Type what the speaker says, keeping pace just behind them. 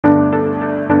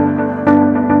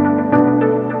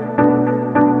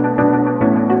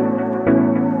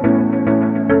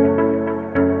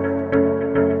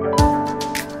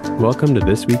Welcome to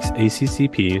this week's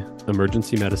ACCP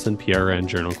Emergency Medicine PRN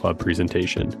Journal Club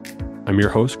presentation. I'm your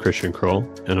host, Christian Kroll,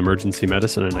 an emergency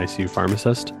medicine and ICU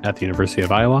pharmacist at the University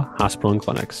of Iowa Hospital and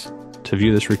Clinics. To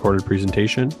view this recorded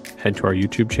presentation, head to our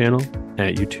YouTube channel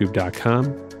at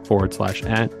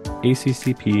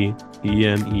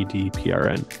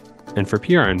youtube.com/ACCP-EMEDPRN. And for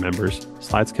PRN members,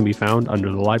 slides can be found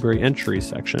under the Library Entries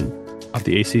section of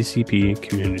the ACCP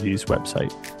Communities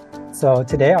website. So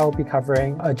today I'll be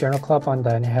covering a journal club on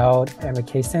the inhaled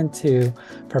amikacin to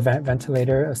prevent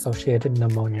ventilator-associated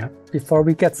pneumonia. Before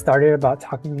we get started about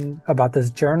talking about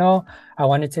this journal, I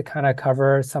wanted to kind of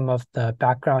cover some of the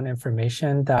background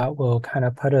information that will kind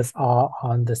of put us all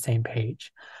on the same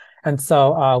page. And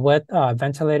so with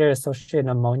ventilator-associated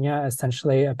pneumonia,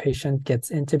 essentially a patient gets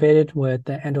intubated with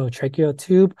the endotracheal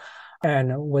tube,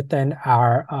 and within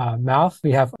our mouth,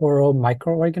 we have oral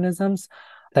microorganisms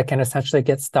that can essentially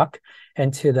get stuck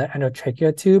into the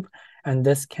endotracheal tube. And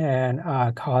this can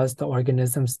cause the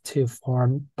organisms to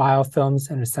form biofilms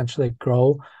and essentially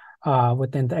grow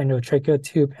within the endotracheal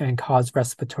tube and cause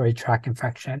respiratory tract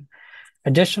infection.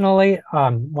 Additionally,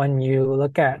 when you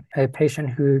look at a patient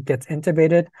who gets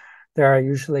intubated, there are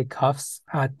usually cuffs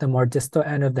at the more distal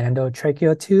end of the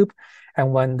endotracheal tube.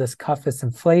 And when this cuff is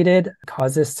inflated, it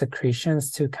causes secretions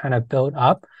to kind of build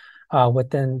up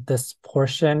within this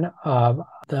portion of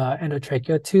the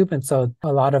endotracheal tube. And so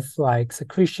a lot of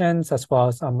secretions as well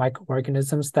as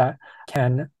microorganisms that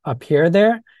can appear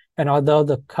there. And although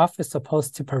the cuff is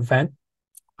supposed to prevent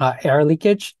air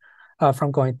leakage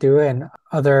from going through and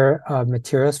other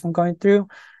materials from going through,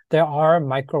 there are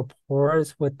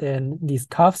micropores within these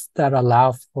cuffs that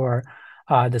allow for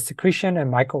the secretion and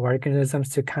microorganisms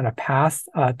to kind of pass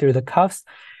through the cuffs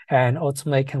and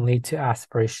ultimately can lead to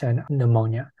aspiration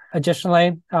pneumonia.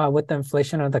 Additionally, with the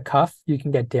inflation of the cuff, you can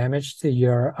get damage to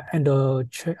your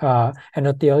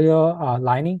endothelial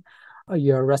lining,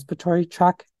 your respiratory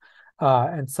tract.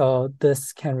 And so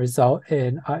this can result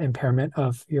in impairment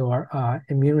of your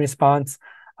immune response,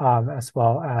 as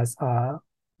well as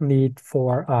need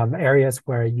for areas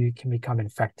where you can become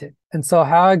infected. And so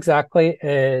how exactly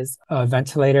is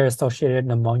ventilator-associated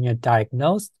pneumonia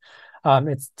diagnosed?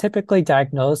 It's typically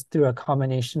diagnosed through a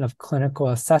combination of clinical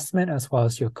assessment as well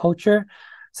as your culture.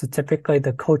 So typically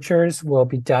the cultures will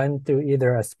be done through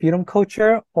either a sputum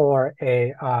culture or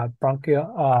a bronchial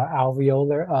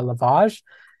alveolar lavage.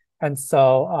 And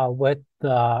so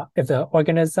if the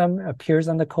organism appears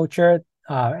on the culture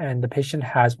and the patient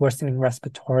has worsening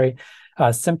respiratory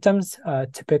symptoms,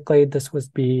 typically this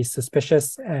would be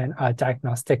suspicious and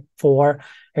diagnostic for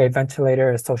a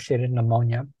ventilator-associated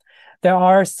pneumonia. There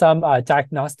are some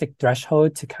diagnostic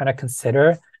thresholds to kind of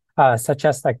consider, such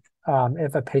as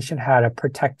if a patient had a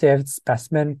protective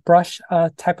specimen brush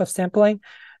type of sampling,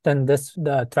 then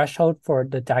the threshold for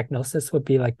the diagnosis would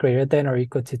be greater than or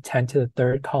equal to 10 to the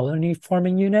third colony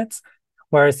forming units.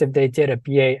 Whereas if they did a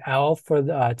BAL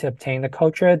to obtain the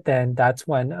culture, then that's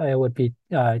when it would be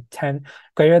 10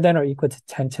 greater than or equal to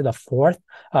 10 to the fourth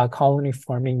colony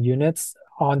forming units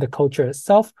on the culture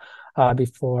itself.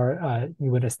 Before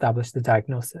you would establish the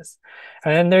diagnosis.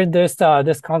 And then there's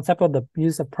this concept of the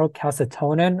use of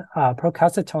procalcitonin.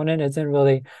 Procalcitonin isn't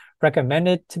really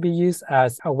recommended to be used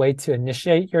as a way to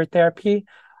initiate your therapy.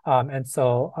 And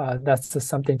so that's just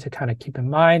something to kind of keep in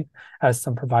mind, as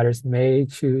some providers may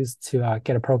choose to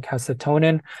get a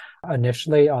procalcitonin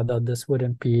initially, although this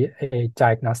wouldn't be a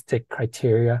diagnostic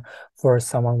criteria for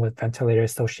someone with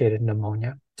ventilator-associated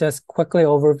pneumonia. Just quickly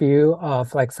overview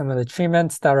of some of the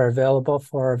treatments that are available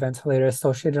for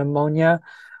ventilator-associated pneumonia.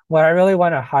 What I really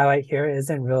want to highlight here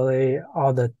isn't really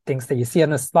all the things that you see on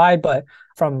the slide, but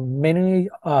from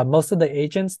most of the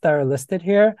agents that are listed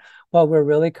here, what we're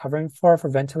really covering for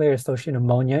ventilator-associated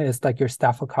pneumonia is your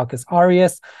Staphylococcus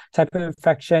aureus type of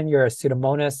infection, your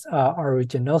Pseudomonas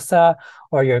aeruginosa,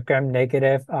 or your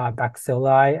gram-negative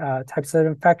bacilli types of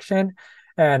infection.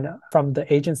 And from the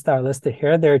agents that are listed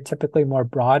here, they're typically more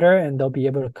broader and they'll be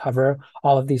able to cover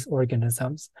all of these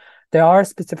organisms. There are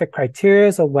specific criteria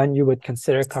of when you would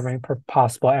consider covering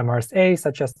possible MRSA,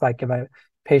 such as if a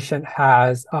patient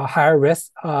has a higher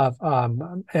risk of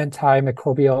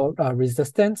antimicrobial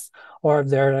resistance, or if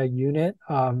they're a unit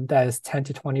that is 10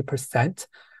 to 20%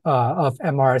 of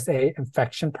MRSA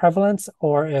infection prevalence,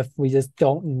 or if we just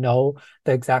don't know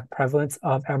the exact prevalence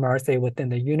of MRSA within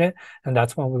the unit, and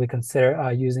that's when we would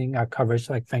consider using our coverage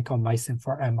like vancomycin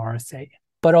for MRSA.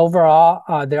 But overall,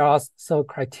 there are also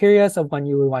criteria of when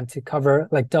you would want to cover,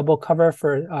 double cover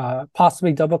for,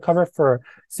 possibly double cover for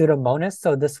Pseudomonas.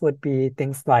 So this would be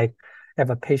things like If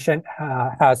a patient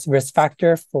has risk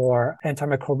factor for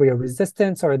antimicrobial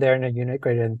resistance, or they're in a unit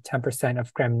greater than 10%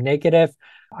 of gram-negative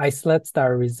isolates that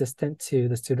are resistant to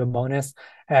the Pseudomonas,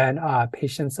 and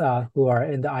patients who are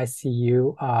in the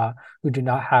ICU who do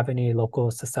not have any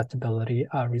local susceptibility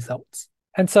results.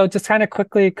 And so just kind of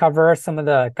quickly cover some of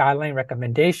the guideline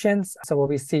recommendations. So what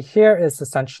we see here is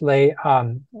essentially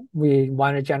we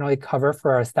want to generally cover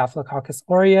for our Staphylococcus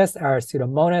aureus, our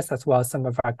Pseudomonas, as well as some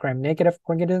of our gram-negative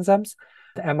organisms.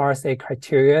 The MRSA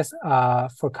criteria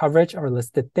for coverage are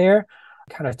listed there.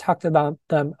 Kind of talked about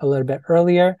them a little bit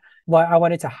earlier. What I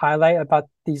wanted to highlight about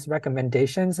these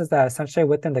recommendations is that essentially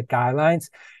within the guidelines,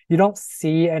 you don't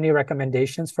see any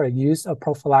recommendations for use of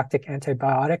prophylactic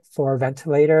antibiotic for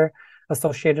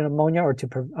ventilator-associated pneumonia or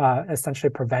to essentially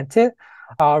prevent it.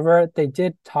 However, they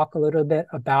did talk a little bit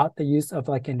about the use of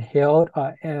like inhaled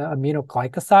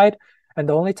aminoglycoside. And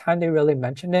the only time they really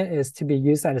mention it is to be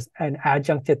used as an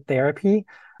adjunctive therapy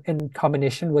in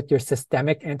combination with your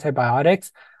systemic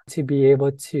antibiotics to be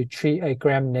able to treat a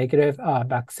gram-negative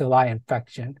bacilli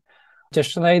infection.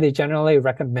 Additionally, they generally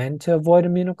recommend to avoid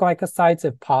aminoglycosides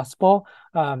if possible,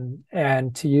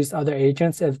 and to use other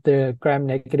agents if the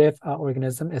gram-negative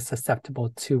organism is susceptible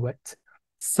to it.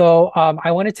 So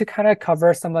I wanted to kind of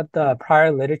cover some of the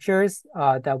prior literatures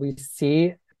that we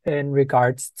see in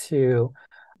regards to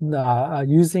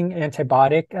using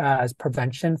antibiotic as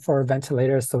prevention for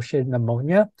ventilator-associated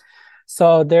pneumonia.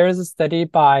 So there is a study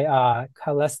by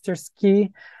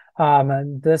Kalesterski.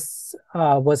 This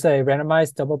was a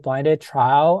randomized double-blinded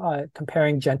trial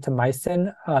comparing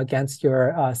gentamicin against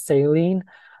your saline.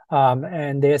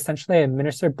 And they essentially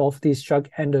administered both these drugs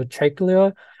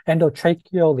endotracheally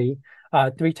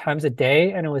 3 times a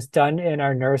day. And it was done in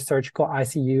our neurosurgical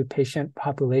ICU patient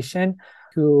population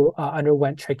who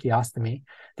underwent tracheostomy.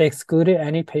 They excluded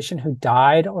any patient who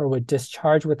died or were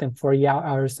discharged within 48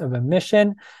 hours of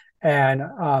admission. And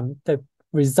the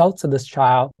results of this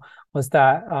trial was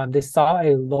that they saw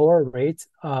a lower rate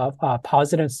of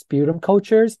positive sputum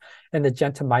cultures in the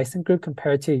gentamicin group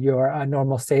compared to your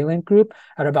normal saline group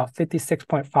at about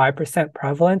 56.5%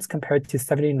 prevalence compared to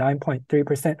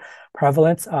 79.3%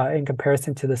 prevalence in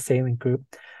comparison to the saline group.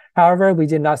 However, we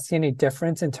did not see any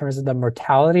difference in terms of the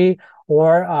mortality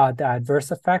or the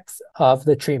adverse effects of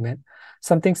the treatment.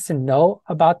 Some things to note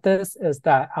about this is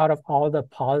that out of all the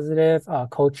positive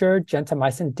culture,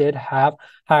 gentamicin did have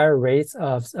higher rates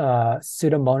of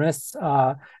Pseudomonas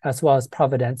as well as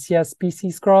Providencia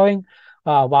species growing,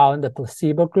 while in the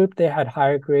placebo group, they had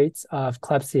higher rates of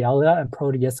Klebsiella and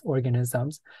Proteus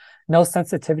organisms. No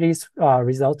sensitivities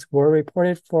results were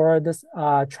reported for this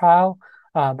trial,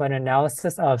 but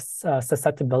analysis of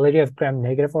susceptibility of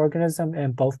gram-negative organism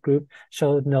in both groups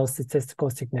showed no statistical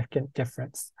significant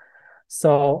difference.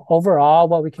 So overall,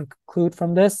 what we can conclude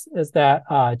from this is that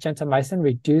gentamicin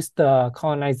reduced the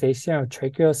colonization of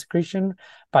tracheal secretion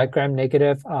by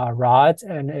gram-negative rods,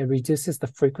 and it reduces the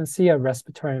frequency of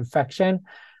respiratory infection.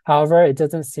 However, it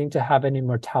doesn't seem to have any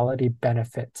mortality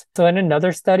benefit. So in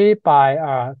another study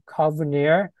by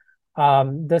Calvinier,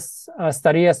 this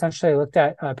study essentially looked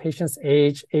at patients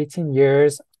aged 18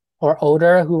 years or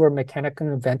older who were mechanically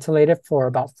ventilated for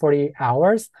about 48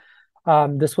 hours.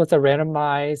 This was a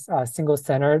randomized,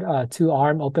 single-centered,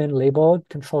 2-arm, open-label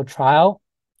controlled trial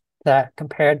that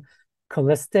compared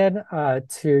colistin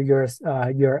to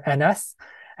your NS.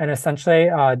 And essentially,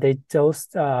 they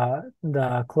dosed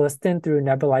the colistin through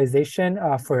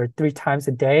nebulization for 3 times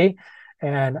a day.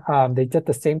 And they did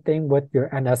the same thing with your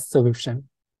NS solution.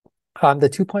 The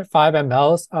 2.5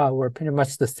 mLs were pretty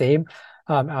much the same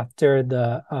after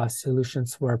the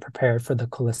solutions were prepared for the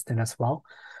colistin as well.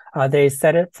 They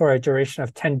set it for a duration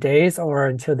of 10 days or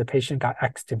until the patient got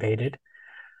extubated.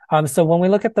 So when we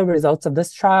look at the results of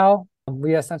this trial,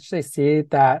 we essentially see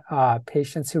that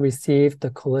patients who received the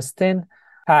colistin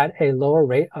had a lower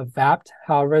rate of VAPT.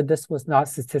 However, this was not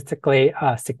statistically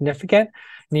significant.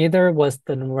 Neither was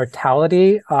the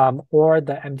mortality or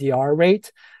the MDR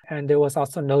rate. And there was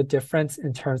also no difference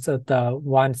in terms of the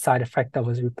one side effect that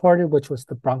was reported, which was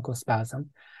the bronchospasm.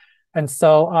 And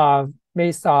so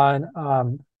based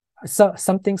on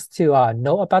some things to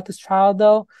note about this trial,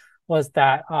 though, was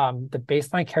that the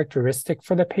baseline characteristic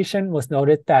for the patient was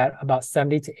noted that about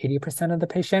 70 to 80% of the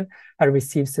patient had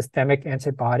received systemic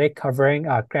antibiotic covering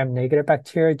gram-negative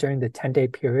bacteria during the 10-day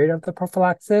period of the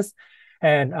prophylaxis.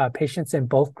 And patients in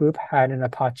both groups had an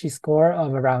Apache score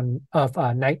of around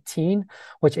 19,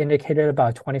 which indicated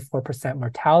about 24%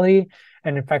 mortality.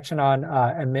 And infection on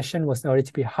admission was noted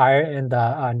to be higher in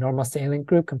the normal saline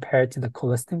group compared to the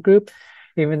colistin group,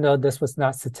 even though this was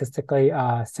not statistically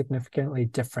significantly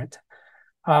different.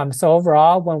 So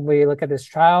overall, when we look at this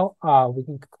trial, we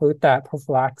can conclude that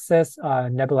prophylaxis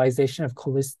nebulization of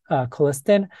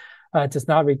colistin does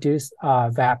not reduce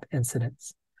VAP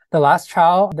incidence. The last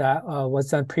trial that was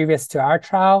done previous to our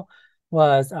trial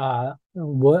was a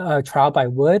trial by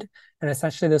Wood. And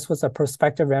essentially, this was a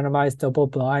prospective randomized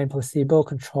double-blind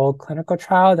placebo-controlled clinical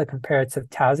trial that compared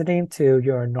ceftazidime to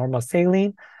your normal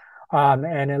saline.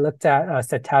 And it looked at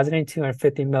ceftazidime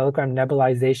 250 milligram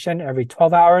nebulization every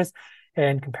 12 hours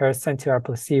in comparison to our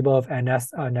placebo of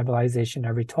NS nebulization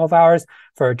every 12 hours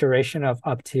for a duration of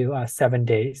up to 7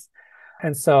 days.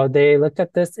 And so they looked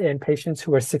at this in patients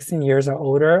who were 16 years or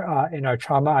older in our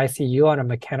trauma ICU on a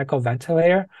mechanical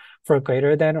ventilator for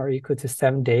greater than or equal to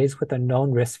 7 days with a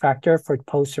known risk factor for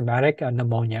post-traumatic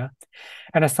pneumonia.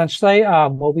 And essentially,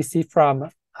 what we see from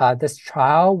this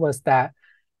trial was that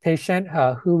patient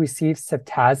who received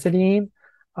ceftazidime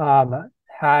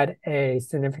had a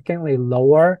significantly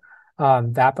lower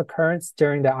VAP occurrence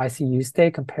during the ICU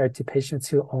stay compared to patients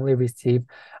who only received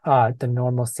the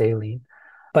normal saline.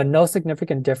 But no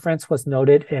significant difference was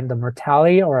noted in the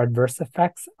mortality or adverse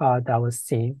effects that was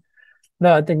seen.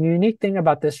 The unique thing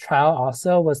about this trial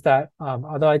also was that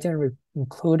although I didn't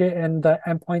include it in the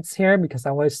endpoints here because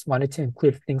I always wanted to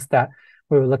include things that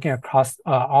we were looking across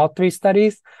all three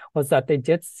studies, was that they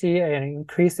did see an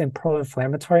increase in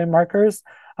pro-inflammatory markers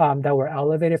that were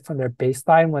elevated from their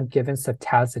baseline when given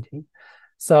ceftazidime.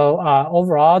 So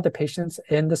overall, the patients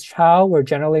in this trial were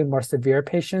generally more severe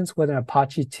patients with an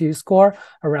Apache 2 score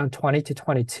around 20 to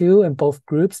 22 in both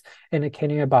groups,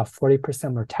 indicating about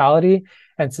 40% mortality.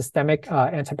 And systemic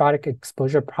antibiotic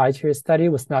exposure prior to your study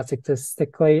was not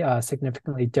statistically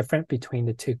significantly different between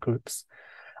the two groups.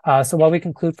 So what we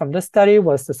conclude from this study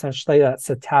was essentially that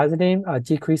ceftazidime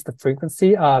decreased the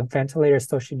frequency of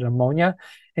ventilator-associated pneumonia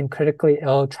in critically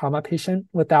ill trauma patient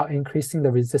without increasing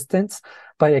the resistance,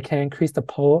 but it can increase the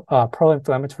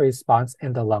pro-inflammatory response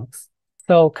in the lungs.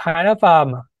 So kind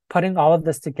of putting all of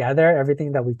this together,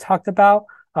 everything that we talked about,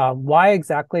 why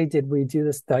exactly did we do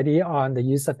the study on the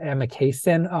use of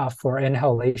amikacin for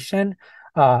inhalation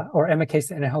or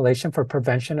amikacin inhalation for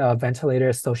prevention of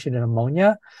ventilator-associated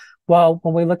pneumonia? Well,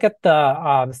 when we look at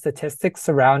the statistics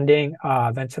surrounding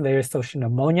ventilator-associated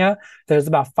pneumonia, there's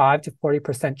about 5 to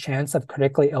 40% chance of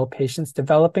critically ill patients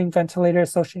developing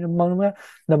ventilator-associated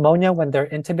pneumonia when they're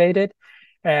intubated,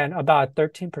 and about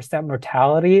 13%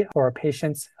 mortality for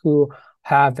patients who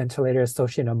have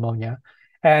ventilator-associated pneumonia.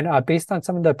 And based on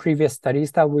some of the previous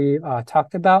studies that we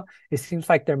talked about, it seems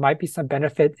like there might be some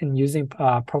benefit in using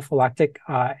prophylactic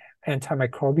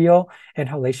antimicrobial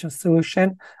inhalation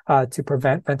solution to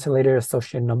prevent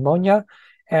ventilator-associated pneumonia.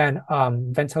 And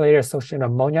ventilator-associated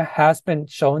pneumonia has been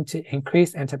shown to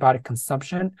increase antibiotic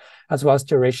consumption, as well as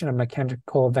duration of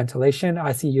mechanical ventilation,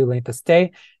 ICU length of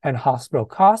stay, and hospital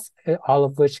costs, all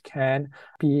of which can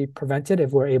be prevented if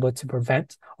we're able to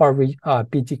prevent, or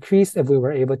be decreased if we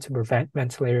were able to prevent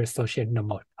ventilator-associated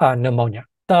pneumonia.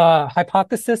 The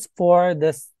hypothesis for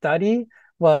this study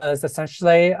was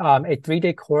essentially a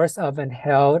 3-day course of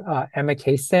inhaled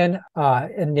amikacin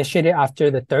initiated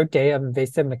after the 3rd day of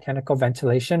invasive mechanical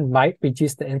ventilation might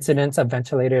reduce the incidence of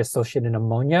ventilator-associated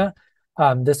pneumonia.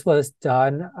 This was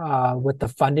done with the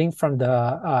funding from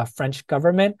the French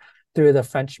government through the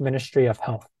French Ministry of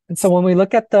Health. And so when we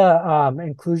look at the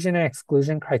inclusion and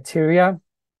exclusion criteria,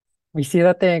 we see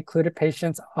that they included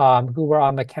patients who were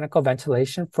on mechanical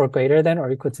ventilation for greater than or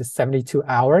equal to 72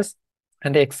 hours.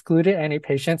 And they excluded any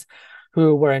patients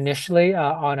who were initially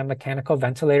on a mechanical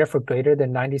ventilator for greater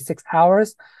than 96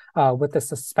 hours with a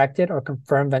suspected or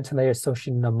confirmed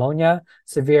ventilator-associated pneumonia,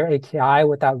 severe AKI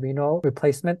without renal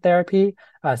replacement therapy,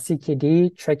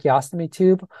 CKD, tracheostomy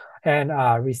tube, and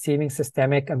receiving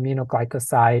systemic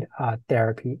aminoglycoside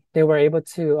therapy. They were able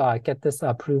to get this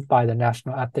approved by the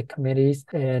National Ethics Committees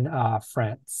in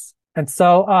France. And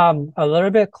so a little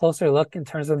bit closer look in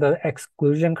terms of the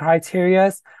exclusion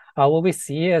criteria. What we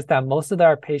see is that most of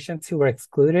our patients who were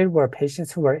excluded were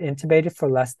patients who were intubated for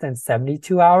less than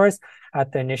 72 hours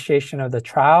at the initiation of the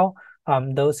trial,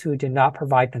 those who did not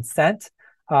provide consent,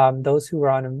 those who were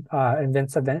on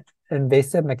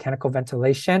invasive mechanical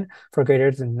ventilation for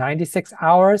greater than 96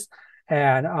 hours,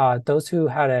 and those who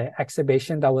had an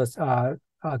extubation that was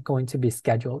going to be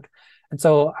scheduled. And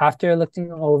so after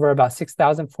looking over about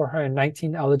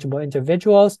 6,419 eligible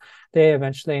individuals, they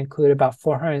eventually included about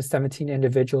 417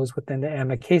 individuals within the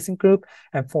amikacin group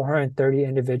and 430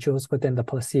 individuals within the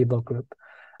placebo group.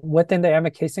 Within the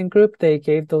amikacin group, they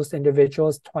gave those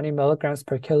individuals 20 milligrams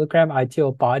per kilogram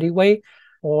ideal body weight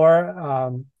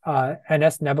or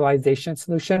NS nebulization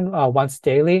solution once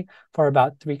daily for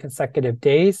about 3 consecutive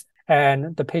days.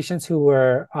 And the patients who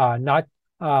were not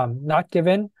not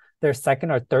given their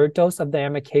second or third dose of the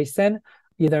amikacin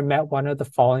either met one of the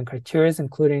following criteria,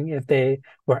 including if they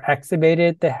were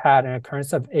extubated, they had an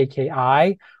occurrence of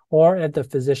AKI, or if the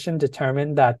physician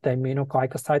determined that the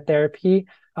aminoglycoside therapy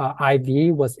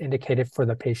IV was indicated for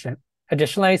the patient.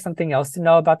 Additionally, something else to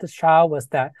know about this trial was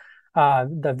that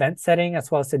the vent setting as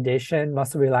well as sedation,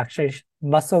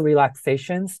 muscle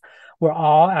relaxations were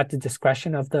all at the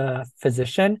discretion of the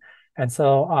physician. And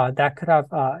so that could have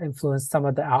influenced some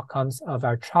of the outcomes of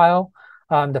our trial.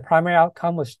 The primary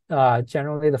outcome was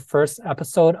generally the first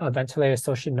episode of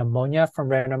ventilator-associated pneumonia from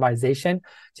randomization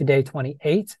to day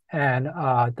 28. And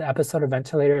the episode of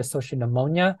ventilator-associated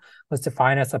pneumonia was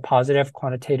defined as a positive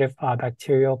quantitative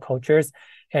bacterial cultures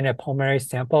in a pulmonary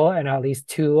sample and at least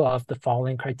two of the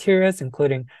following criteria,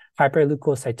 including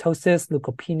hyperleukocytosis,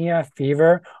 leukopenia,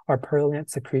 fever, or purulent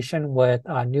secretion with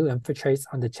new infiltrates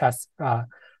on the chest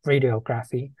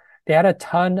radiography. They had a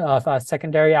ton of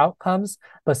secondary outcomes,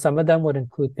 but some of them would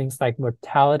include things like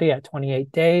mortality at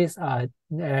 28 days and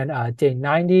day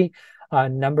 90,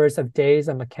 numbers of days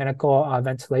of mechanical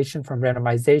ventilation from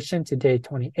randomization to day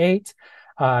 28,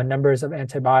 numbers of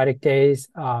antibiotic days,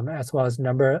 as well as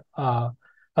number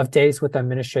of days with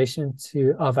administration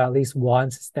of at least one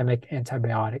systemic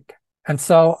antibiotic. And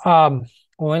so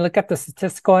when we look at the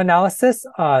statistical analysis,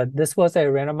 this was a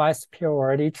randomized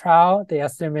superiority trial. They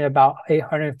estimated about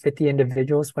 850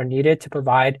 individuals were needed to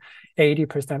provide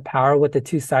 80% power with the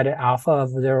two-sided alpha of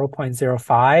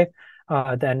 0.05.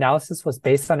 The analysis was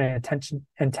based on an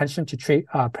intention to treat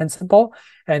principle,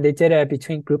 and they did a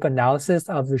between group analysis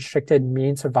of restricted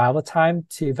mean survival time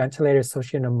to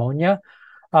ventilator-associated pneumonia.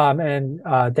 And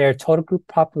their total group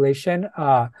population,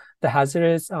 the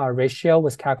hazardous ratio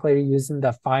was calculated using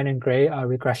the fine and gray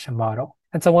regression model.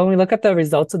 And so when we look at the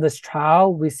results of this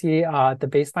trial, we see the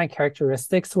baseline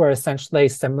characteristics were essentially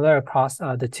similar across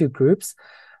the two groups.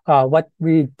 What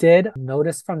we did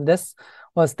notice from this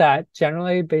was that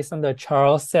generally based on the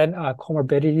Charlson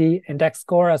comorbidity index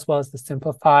score, as well as the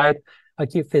simplified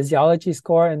acute physiology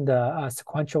score and the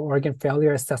sequential organ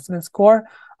failure assessment score,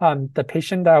 the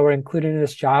patient that were included in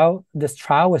this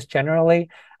trial was generally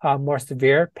more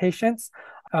severe patients.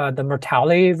 The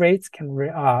mortality rates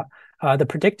the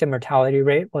predicted mortality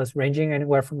rate was ranging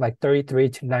anywhere from like 33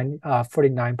 to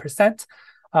 49%.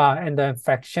 And the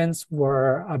infections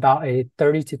were about a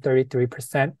 30 to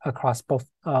 33% across both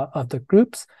of the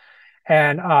groups.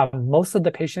 And most of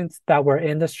the patients that were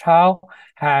in this trial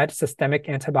had systemic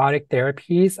antibiotic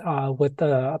therapies with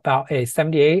about a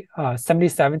 77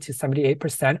 to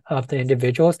 78% of the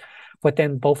individuals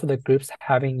within both of the groups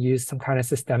having used some kind of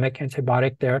systemic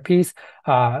antibiotic therapies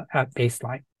at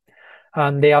baseline.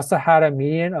 They also had a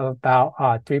median of about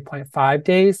 3.5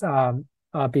 days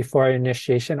before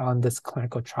initiation on this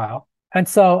clinical trial. And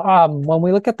so when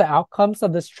we look at the outcomes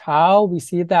of this trial, we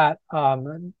see that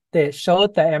they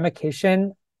showed that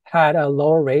amikacin had a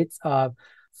lower rates of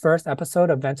first episode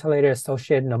of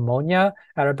ventilator-associated pneumonia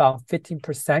at about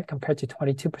 15% compared to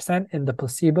 22% in the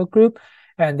placebo group.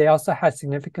 And they also had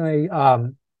significantly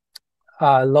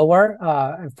lower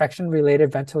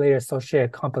infection-related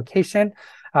ventilator-associated complication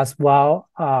as well.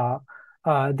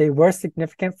 They were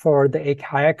significant for the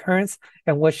AKI occurrence,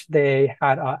 in which they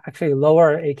had actually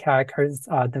lower AKI occurrence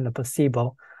than the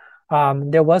placebo.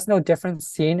 There was no difference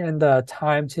seen in the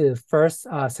time to first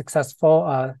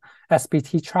successful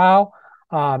SBT trial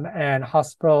and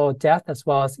hospital death, as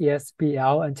well as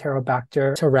ESBL and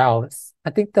Enterobacter. I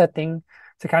think the thing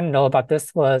to kind of know about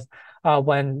this was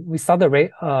when we saw the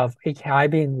rate of AKI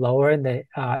being lower in the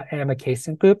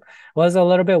amikacin group, it was a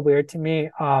little bit weird to me.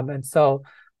 And so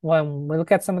when we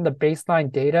look at some of the baseline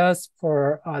data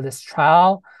for this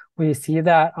trial, we see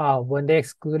that when they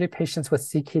excluded patients with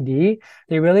CKD,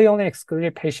 they really only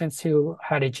excluded patients who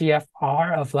had a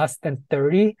GFR of less than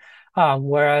 30,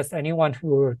 whereas anyone who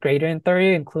were greater than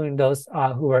 30, including those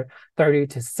who were 30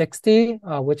 to 60,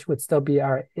 which would still be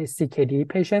our CKD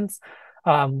patients,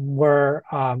 were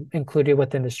included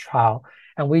within this trial.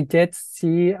 And we did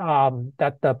see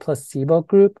that the placebo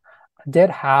group did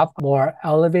have more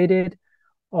elevated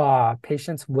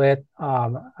patients with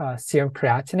serum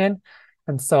creatinine.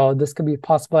 And so this could be a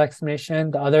possible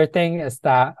explanation. The other thing is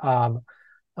that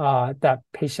that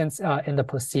patients in the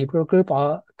placebo group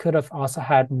could have also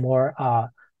had more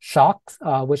shocks,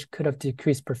 which could have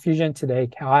decreased perfusion to the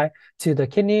AKI, to the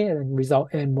kidney, and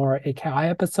result in more AKI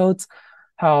episodes.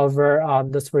 However,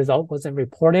 this result wasn't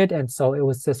reported, and so it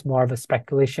was just more of a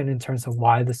speculation in terms of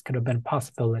why this could have been a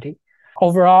possibility.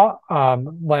 overall,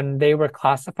 when they were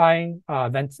classifying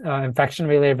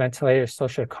infection-related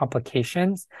ventilator-associated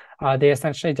complications, they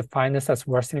essentially defined this as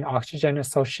worsening oxygen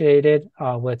associated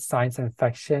with signs of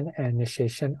infection and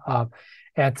initiation of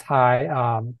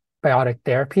antibiotic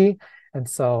therapy. And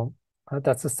so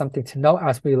that's just something to note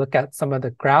as we look at some of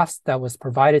the graphs that was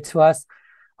provided to us,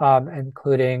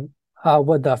 including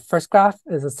what the first graph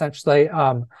is essentially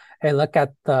a look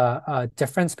at the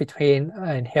difference between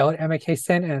inhaled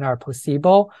amikacin and our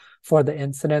placebo for the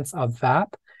incidence of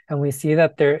VAP. And we see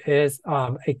that there is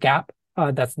a gap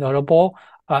that's notable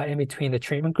in between the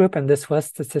treatment group, and this was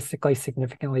statistically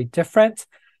significantly different.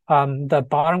 The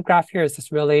bottom graph here is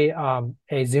just really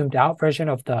a zoomed out version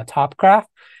of the top graph.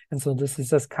 And so this is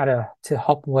just kind of to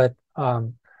help with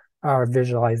our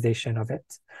visualization of it.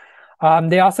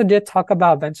 They also did talk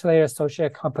about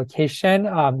ventilator-associated complication,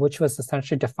 which was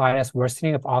essentially defined as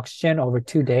worsening of oxygen over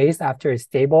 2 days after a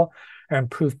stable or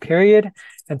improved period.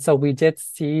 And so we did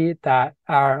see that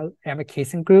our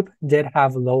amikacin group did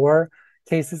have lower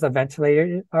cases of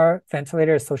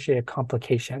ventilator-associated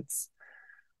complications.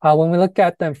 When we look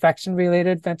at the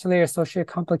infection-related ventilator-associated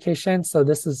complications, so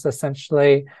this is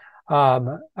essentially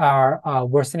our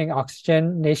worsening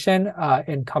oxygenation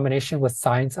in combination with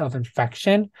signs of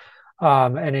infection.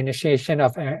 And initiation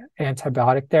of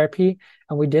antibiotic therapy.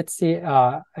 And we did see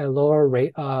a lower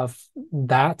rate of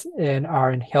that in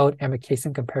our inhaled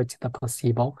amikacin compared to the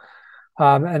placebo.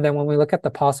 And then when we look at the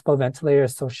possible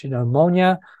ventilator-associated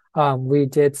pneumonia, we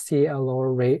did see a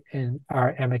lower rate in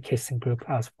our amikacin group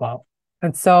as well.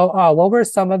 And so what were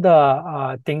some of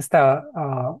the things that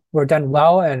were done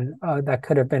well and that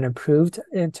could have been improved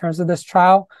in terms of this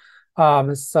trial?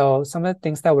 So some of the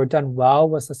things that were done well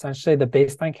was essentially the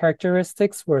baseline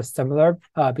characteristics were similar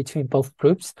between both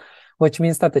groups, which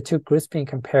means that the two groups being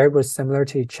compared were similar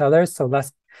to each other. So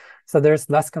there's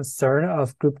less concern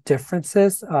of group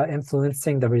differences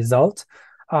influencing the result.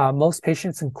 Most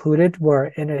patients included were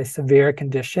in a severe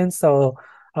condition, so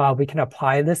we can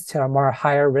apply this to a more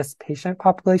higher risk patient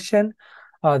population.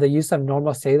 The use of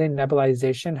normal saline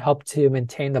nebulization helped to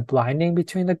maintain the blinding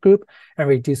between the group and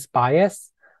reduce bias.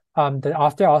 The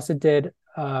author also did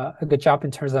a good job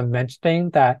in terms of mentioning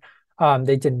that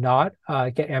they did not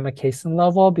get amikacin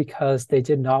level because they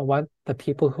did not want the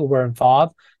people who were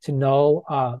involved to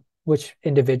know which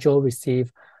individual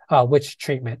received which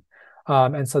treatment.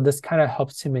 And so this kind of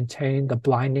helps to maintain the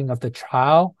blinding of the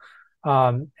trial.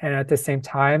 And at the same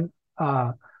time,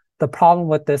 the problem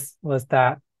with this was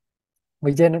that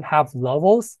we didn't have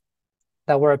levels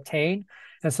that were obtained.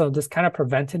 And so this kind of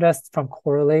prevented us from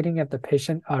correlating if the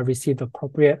patient received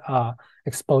appropriate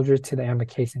exposure to the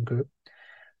amikacin group.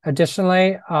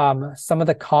 Additionally, some of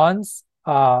the cons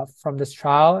from this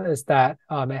trial is that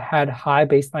it had high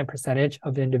baseline percentage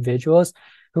of individuals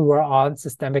who were on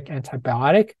systemic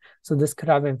antibiotic. So this could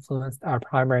have influenced our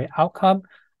primary outcome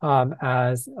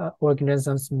as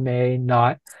organisms may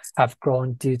not have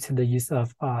grown due to the use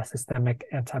of systemic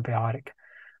antibiotic.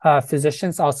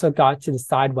 Physicians also got to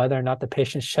decide whether or not the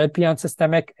patient should be on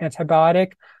systemic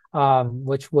antibiotic,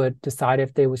 which would decide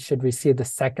if they should receive the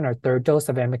second or third dose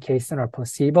of amikacin or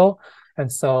placebo.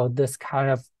 And so this kind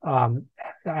of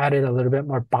added a little bit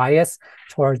more bias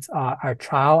towards our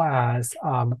trial as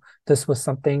this was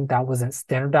something that wasn't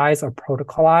standardized or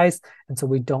protocolized. And so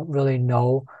we don't really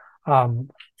know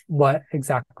what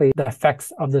exactly the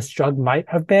effects of this drug might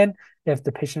have been if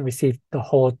the patient received the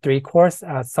whole 3 course,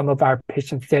 as some of our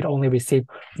patients did only receive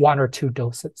 1 or 2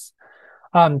 doses.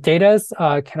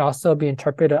 Data can also be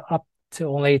interpreted up to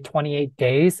only 28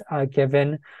 days,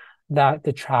 given that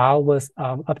the trial was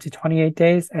up to 28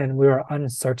 days, and we were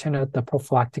uncertain of the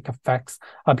prophylactic effects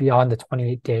beyond the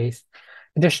 28 days.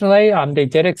 Additionally, they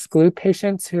did exclude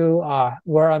patients who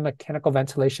were on mechanical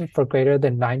ventilation for greater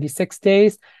than 96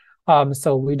 days.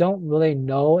 So we don't really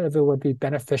know if it would be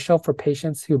beneficial for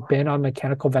patients who've been on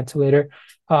mechanical ventilator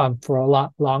for a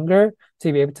lot longer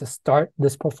to be able to start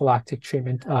this prophylactic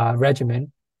treatment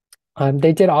regimen.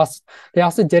 They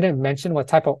also didn't mention what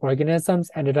type of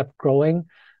organisms ended up growing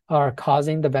or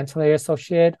causing the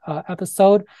ventilator-associated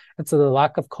episode. And so the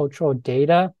lack of cultural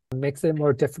data makes it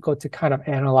more difficult to kind of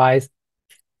analyze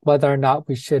whether or not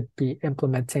we should be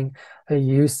implementing the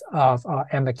use of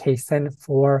amikacin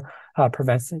for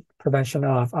prevention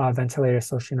of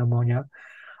ventilator-associated pneumonia.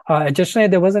 Additionally,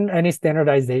 there wasn't any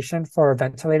standardization for a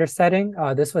ventilator setting.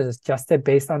 This was adjusted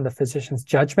based on the physician's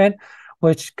judgment,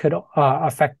 which could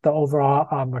affect the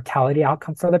overall mortality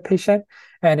outcome for the patient.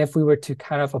 And if we were to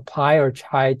kind of apply or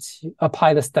try to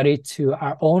apply the study to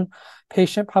our own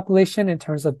patient population in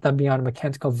terms of them being on a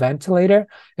mechanical ventilator,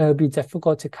 it would be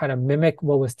difficult to kind of mimic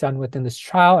what was done within this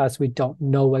trial, as we don't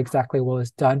know exactly what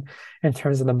was done in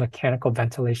terms of the mechanical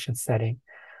ventilation setting.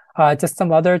 Just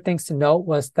some other things to note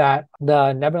was that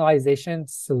the nebulization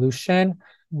solution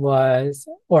was,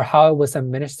 or how it was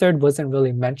administered, wasn't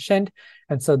really mentioned.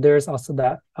 And so there's also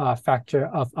that factor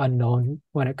of unknown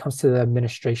when it comes to the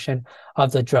administration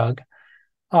of the drug.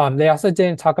 They also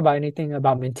didn't talk about anything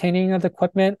about maintaining of the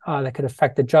equipment that could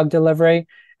affect the drug delivery.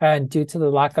 And due to the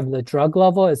lack of the drug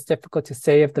level, it's difficult to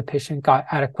say if the patient got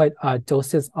adequate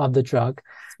doses of the drug.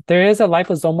 There is a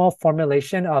liposomal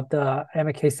formulation of the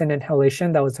amikacin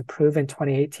inhalation that was approved in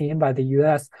 2018 by the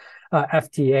US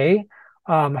FDA.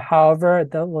 However,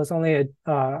 that was only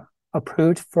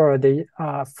approved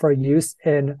for use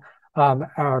in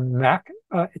our MAC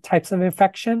types of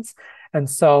infections. And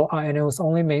so, and it was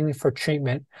only mainly for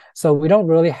treatment. So we don't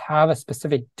really have a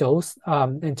specific dose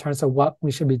in terms of what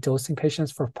we should be dosing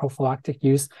patients for prophylactic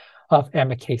use of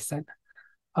amikacin.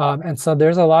 And so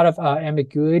there's a lot of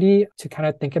ambiguity to kind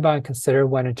of think about and consider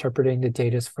when interpreting the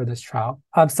data for this trial.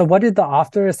 So what did the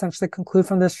author essentially conclude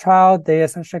from this trial? They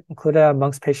essentially concluded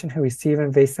amongst patients who receive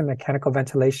invasive mechanical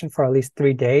ventilation for at least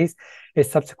 3 days, a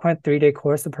subsequent 3-day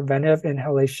course of preventive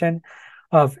inhalation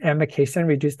of amikacin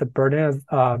reduced the burden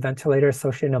of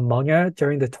ventilator-associated pneumonia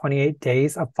during the 28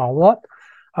 days of follow-up.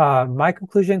 My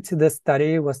conclusion to this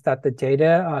study was that the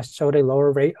data showed a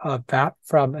lower rate of VAP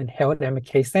from inhaled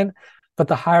amikacin, but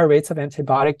the higher rates of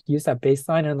antibiotic use at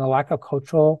baseline and the lack of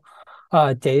cultural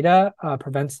data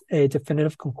prevents a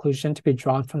definitive conclusion to be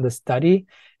drawn from the study.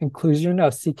 Inclusion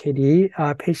of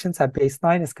CKD patients at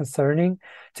baseline is concerning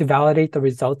to validate the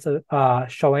results of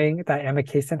showing that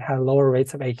amikacin had lower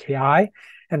rates of AKI,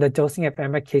 and the dosing of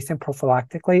amikacin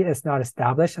prophylactically is not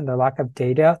established, and the lack of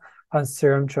data on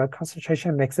serum drug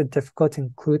concentration makes it difficult to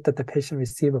conclude that the patient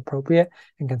received appropriate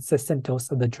and consistent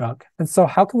dose of the drug. And so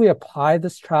how can we apply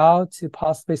this trial to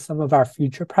possibly some of our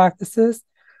future practices?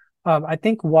 I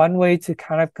think one way to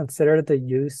kind of consider the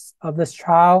use of this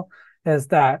trial is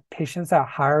that patients at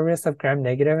higher risk of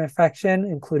gram-negative infection,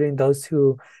 including those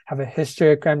who have a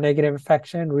history of gram-negative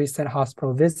infection, recent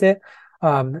hospital visit,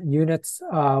 units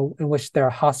in which they're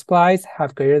hospitalized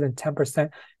have greater than 10%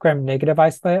 gram-negative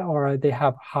isolate, or they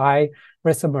have high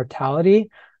risk of mortality,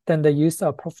 then the use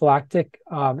of prophylactic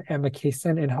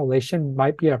amikacin inhalation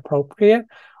might be appropriate.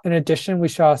 In addition, we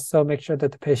should also make sure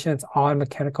that the patient's on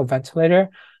mechanical ventilator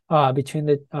between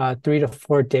the 3 to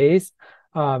 4 days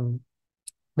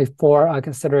before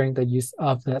considering the use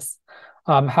of this.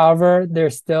 However,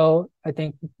 there still, I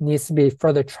think, needs to be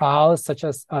further trials, such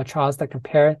as trials that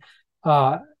compare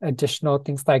additional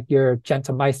things like your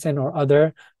gentamicin or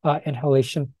other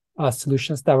inhalation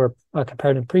solutions that were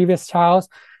compared in previous trials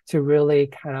to really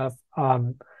kind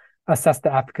of assess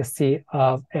the efficacy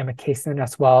of amikacin,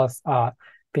 as well as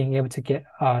being able to get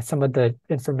some of the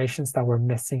informations that were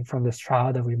missing from this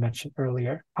trial that we mentioned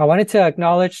earlier. I wanted to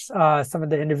acknowledge some of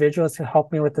the individuals who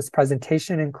helped me with this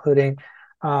presentation, including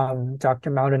Dr.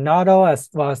 Maldonado, as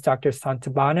well as Dr.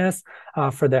 Santibanez,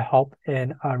 for their help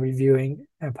in reviewing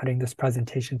and putting this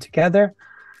presentation together.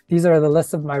 These are the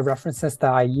list of my references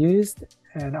that I used,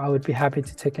 and I would be happy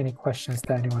to take any questions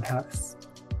that anyone has.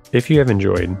 If you have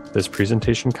enjoyed this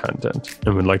presentation content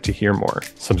and would like to hear more,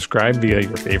 subscribe via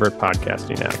your favorite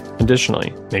podcasting app.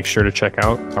 Additionally, make sure to check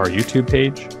out our YouTube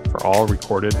page for all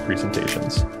recorded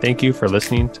presentations. Thank you for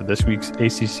listening to this week's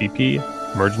ACCP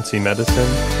Emergency Medicine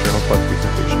Journal Club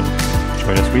presentation.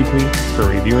 Join us weekly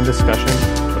for review and discussion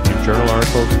of new journal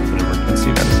articles in emergency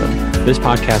medicine. This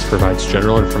podcast provides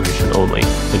general information only.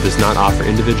 It does not offer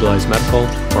individualized medical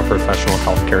or professional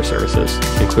healthcare services,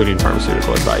 including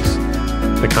pharmaceutical advice.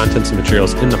 The contents and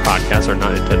materials in the podcast are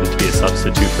not intended to be a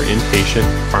substitute for inpatient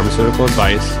pharmaceutical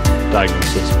advice,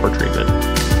 diagnosis, or treatment.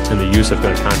 And the use of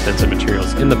the contents and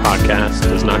materials in the podcast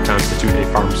does not constitute a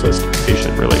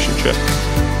pharmacist-patient relationship.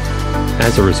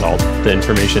 As a result, the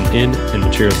information in and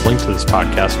materials linked to this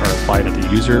podcast are applied at the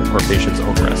user or patient's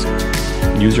own risk.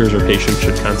 Users or patients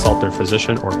should consult their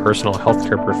physician or personal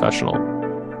healthcare professional.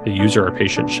 The user or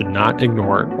patient should not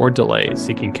ignore or delay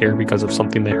seeking care because of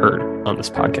something they heard on this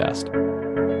podcast.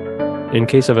 In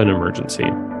case of an emergency,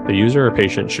 the user or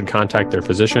patient should contact their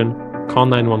physician, call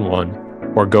 911,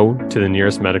 or go to the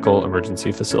nearest medical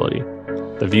emergency facility.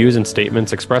 The views and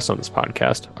statements expressed on this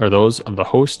podcast are those of the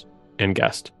host and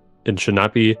guest and should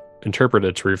not be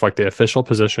interpreted to reflect the official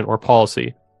position or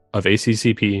policy of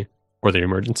ACCP or the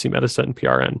Emergency Medicine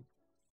PRN.